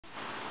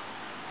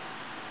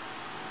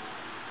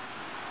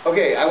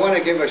Okay, I want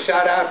to give a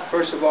shout out,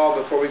 first of all,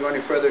 before we go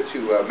any further, to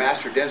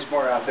Master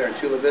Densmore out there in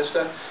Chula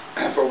Vista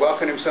for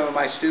welcoming some of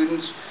my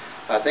students.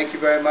 Thank you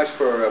very much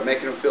for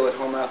making them feel at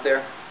home out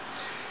there.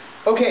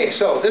 Okay,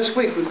 so this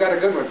week we've got a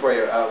good one for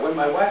you. When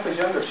my wife was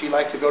younger, she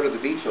liked to go to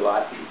the beach a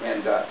lot,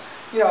 and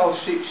you know,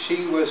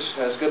 she was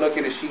as good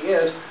looking as she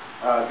is.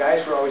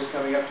 Guys were always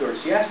coming up to her.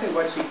 She asked me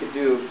what she could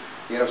do,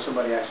 you know, if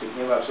somebody actually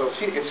came up. So if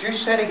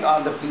you're sitting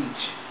on the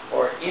beach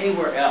or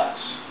anywhere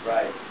else,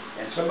 right,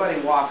 and somebody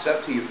walks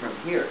up to you from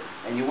here,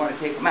 and you want to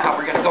take them out,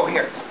 we're going to go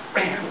here.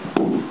 Bam!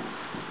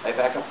 I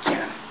back up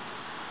again.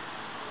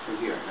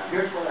 From here. Now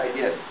here's what I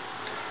did.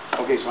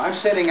 Okay, so I'm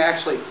sitting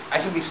actually,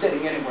 I can be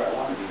sitting anywhere I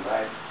want to be,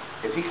 right?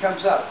 If he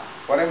comes up,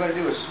 what I'm going to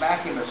do is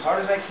smack him as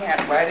hard as I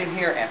can right in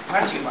here and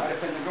punch him right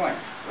up in the groin.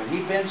 When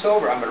he bends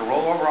over, I'm going to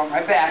roll over on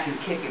my back and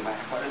kick him right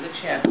in front of the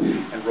chin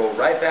and roll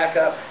right back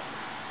up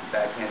and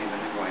backhand him in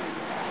the groin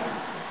again.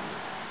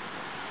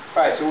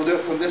 Alright, so we'll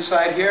do it from this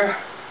side here.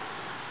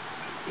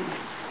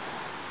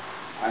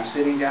 I'm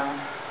sitting down.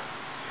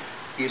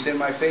 He's in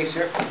my face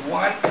here. 1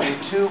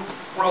 and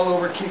 2. Roll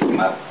over, kick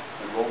him up,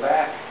 and roll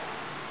back.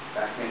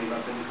 Backhand him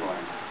up in the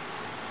groin.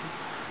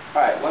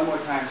 Alright, one more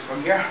time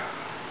from here.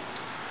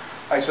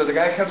 Alright, so the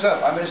guy comes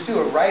up. I'm going to do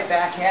a right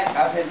backhand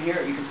up in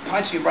here. You can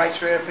punch him right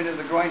straight up into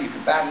the groin. You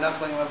can back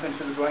knuckling him up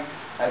into the groin.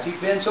 As he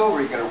bends over,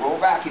 you're going to roll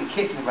back and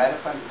kick him right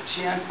up under the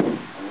chin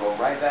and roll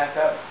right back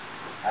up.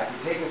 I can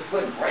take a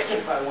foot and break it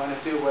if I want to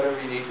do whatever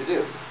you need to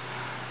do.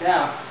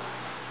 Now,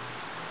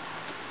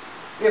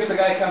 if the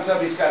guy comes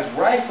up, he's got his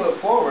right foot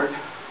forward,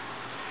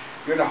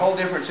 you're in a whole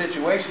different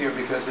situation here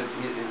because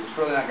it's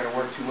really not going to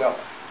work too well.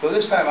 So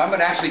this time I'm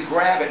going to actually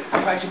grab it,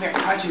 punch him here,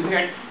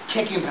 and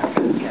kick him back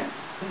again.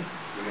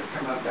 We're going to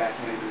come up back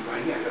and we're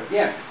going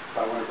again. If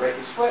I want to break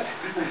his foot,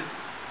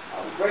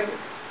 I'll break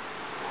it.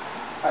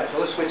 Alright,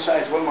 so let's switch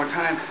sides one more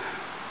time.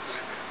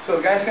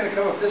 So the guy's going to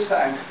come up this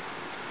time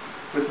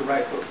with the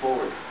right foot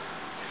forward.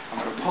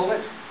 I'm going to pull it,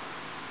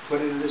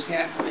 put it in his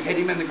hand, hit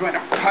him in the groin,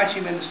 and punch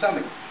him in the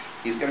stomach.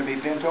 He's going to be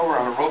bent over.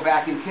 I'm going to roll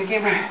back and kick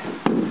him.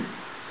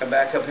 Come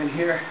back up in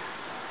here.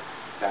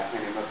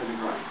 Backhand him up in the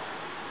groin.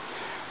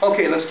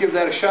 Okay, let's give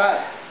that a shot.